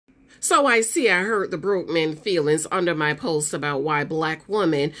So I heard the broke men feelings under my post about why black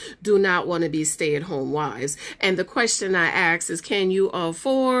women do not want to be stay-at-home wives. And the question I ask is, can you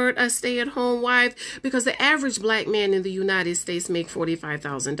afford a stay-at-home wife? Because the average black man in the United States make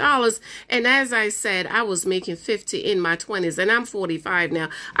 $45,000. And as I said, I was making 50 in my 20s and I'm 45 now.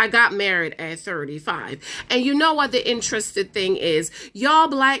 I got married at 35. And you know what the interesting thing is? Y'all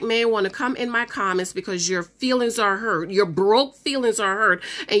black men want to come in my comments because your feelings are hurt. Your broke feelings are hurt.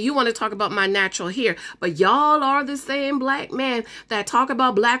 And you want to talk about my natural hair, but y'all are the same black men that talk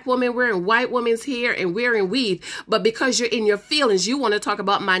about black women wearing white women's hair and wearing weave, but because you're in your feelings, you want to talk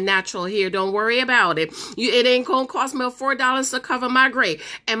about my natural hair. Don't worry about it. It ain't gonna cost me $4 to cover my gray,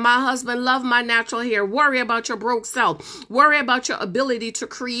 and my husband love my natural hair. Worry about your broke self. Worry about your ability to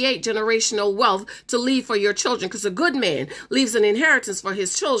create generational wealth to leave for your children, because a good man leaves an inheritance for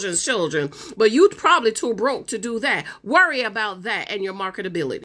his children's children, but you probably too broke to do that. Worry about that and your marketability.